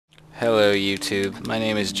Hello YouTube, my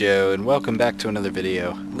name is Joe and welcome back to another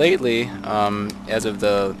video. Lately, as of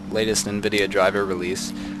the latest NVIDIA Driver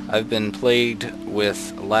release, I've been plagued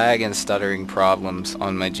with lag and stuttering problems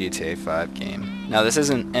on my GTA 5 game. Now this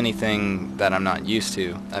isn't anything that I'm not used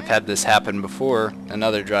to. I've had this happen before.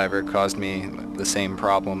 Another driver caused me the same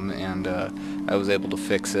problem and I was able to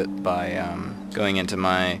fix it by going into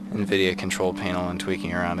my NVIDIA control panel and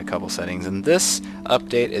tweaking around a couple settings, and this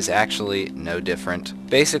update is actually no different.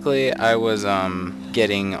 Basically, I was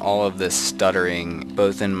getting all of this stuttering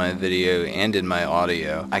both in my video and in my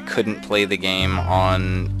audio. I couldn't play the game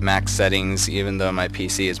on max settings even though my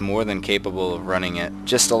PC is more than capable of running it.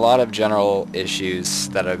 Just a lot of general issues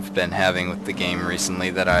that I've been having with the game recently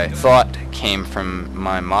that I thought came from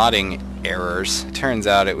my modding errors. Turns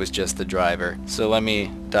out it was just the driver. So let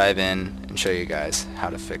me dive in and show you guys how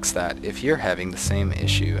to fix that if you're having the same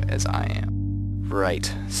issue as I am.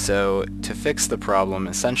 Right, so to fix the problem,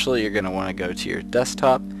 essentially you're going to want to go to your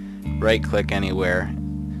desktop, right click anywhere,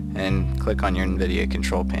 and click on your NVIDIA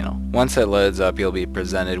control panel. Once it loads up, you'll be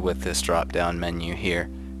presented with this drop down menu here,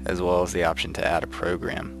 as well as the option to add a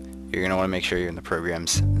program. You're going to want to make sure you're in the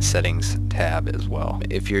Programs Settings tab as well.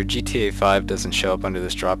 If your GTA 5 doesn't show up under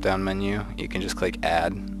this drop down menu, you can just click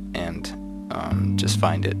Add and just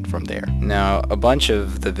find it from there. Now, a bunch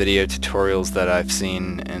of the video tutorials that I've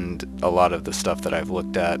seen and a lot of the stuff that I've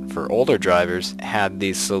looked at for older drivers had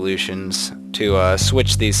these solutions to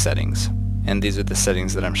switch these settings. And these are the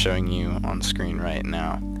settings that I'm showing you on screen right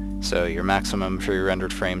now. So your maximum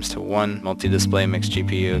pre-rendered frames to 1, multi-display mixed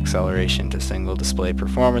GPU acceleration to single display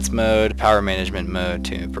performance mode, power management mode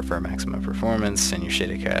to prefer maximum performance, and your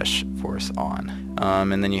shaded cache force on.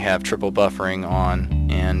 And then you have triple buffering on,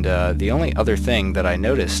 and the only other thing that I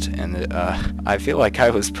noticed, and I feel like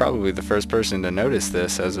I was probably the first person to notice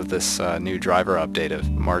this as of this new driver update of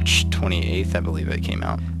March 28th, I believe it came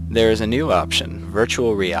out. There is a new option,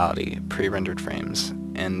 virtual reality pre-rendered frames.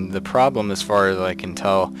 And the problem, as far as I can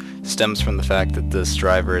tell, stems from the fact that this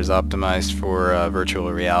driver is optimized for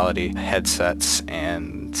virtual reality headsets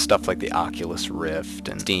and stuff like the Oculus Rift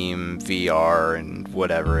and Steam VR and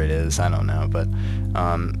whatever it is, I don't know, but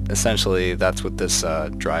essentially that's what this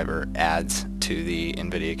driver adds to the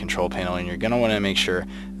NVIDIA control panel, and you're going to want to make sure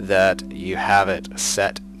that you have it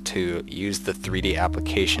set to use the 3D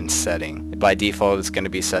application setting. By default it's going to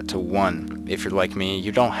be set to 1. If you're like me,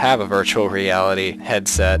 you don't have a virtual reality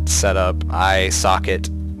headset setup, eye socket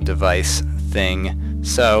device thing,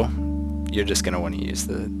 so you're just going to want to use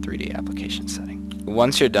the 3D application setting.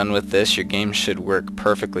 Once you're done with this, your game should work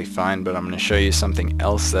perfectly fine, but I'm going to show you something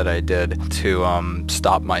else that I did to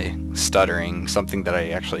stop my stuttering, something that I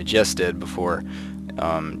actually just did before,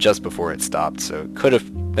 just before it stopped, so it could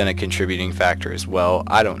have been a contributing factor as well.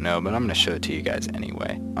 I don't know, but I'm going to show it to you guys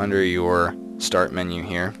anyway. Under your start menu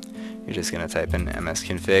here, you're just going to type in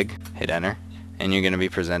msconfig, hit enter, and you're going to be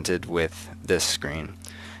presented with this screen.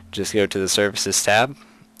 Just go to the Services tab,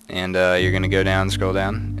 and you're going to go down, scroll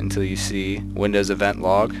down until you see Windows Event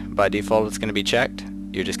Log. By default it's going to be checked.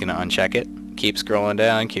 You're just going to uncheck it. Keep scrolling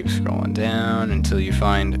down until you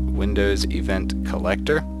find Windows Event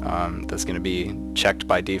Collector. That's going to be checked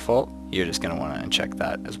by default. You're just going to want to uncheck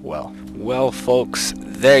that as well. Well folks,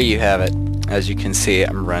 there you have it. As you can see,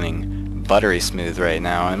 I'm running buttery smooth right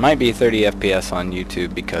now. It might be 30 FPS on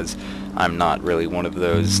YouTube because I'm not really one of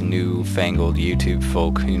those newfangled YouTube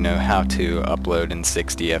folk who know how to upload in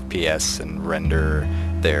 60 FPS and render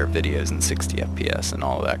their videos in 60 FPS and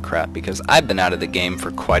all that crap, because I've been out of the game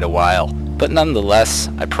for quite a while. But nonetheless,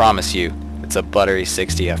 I promise you, it's a buttery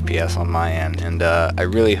 60 FPS on my end, and I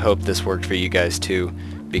really hope this worked for you guys too,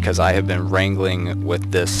 because I have been wrangling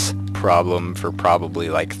with this problem for probably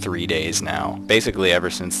like 3 days now. Basically ever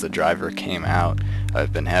since the driver came out,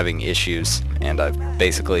 I've been having issues, and I've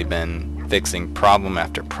basically been fixing problem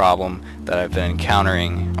after problem that I've been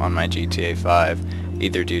encountering on my GTA 5,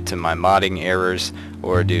 either due to my modding errors,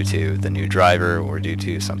 or due to the new driver, or due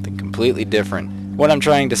to something completely different. What I'm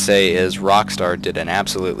trying to say is Rockstar did an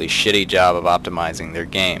absolutely shitty job of optimizing their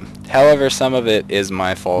game. However, some of it is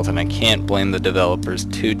my fault, and I can't blame the developers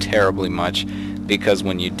too terribly much, because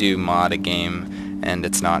when you do mod a game and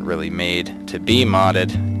it's not really made to be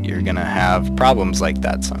modded, you're gonna have problems like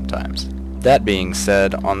that sometimes. That being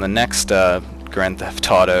said, on the next Grand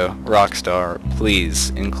Theft Auto, Rockstar, please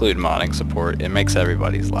include modding support. It makes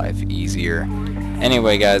everybody's life easier.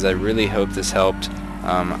 Anyway guys, I really hope this helped.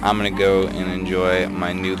 I'm gonna go and enjoy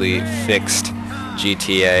my newly fixed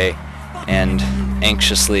GTA and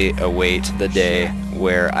anxiously await the day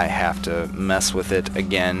where I have to mess with it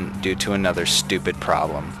again due to another stupid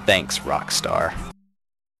problem. Thanks, Rockstar.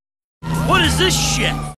 What is this shit?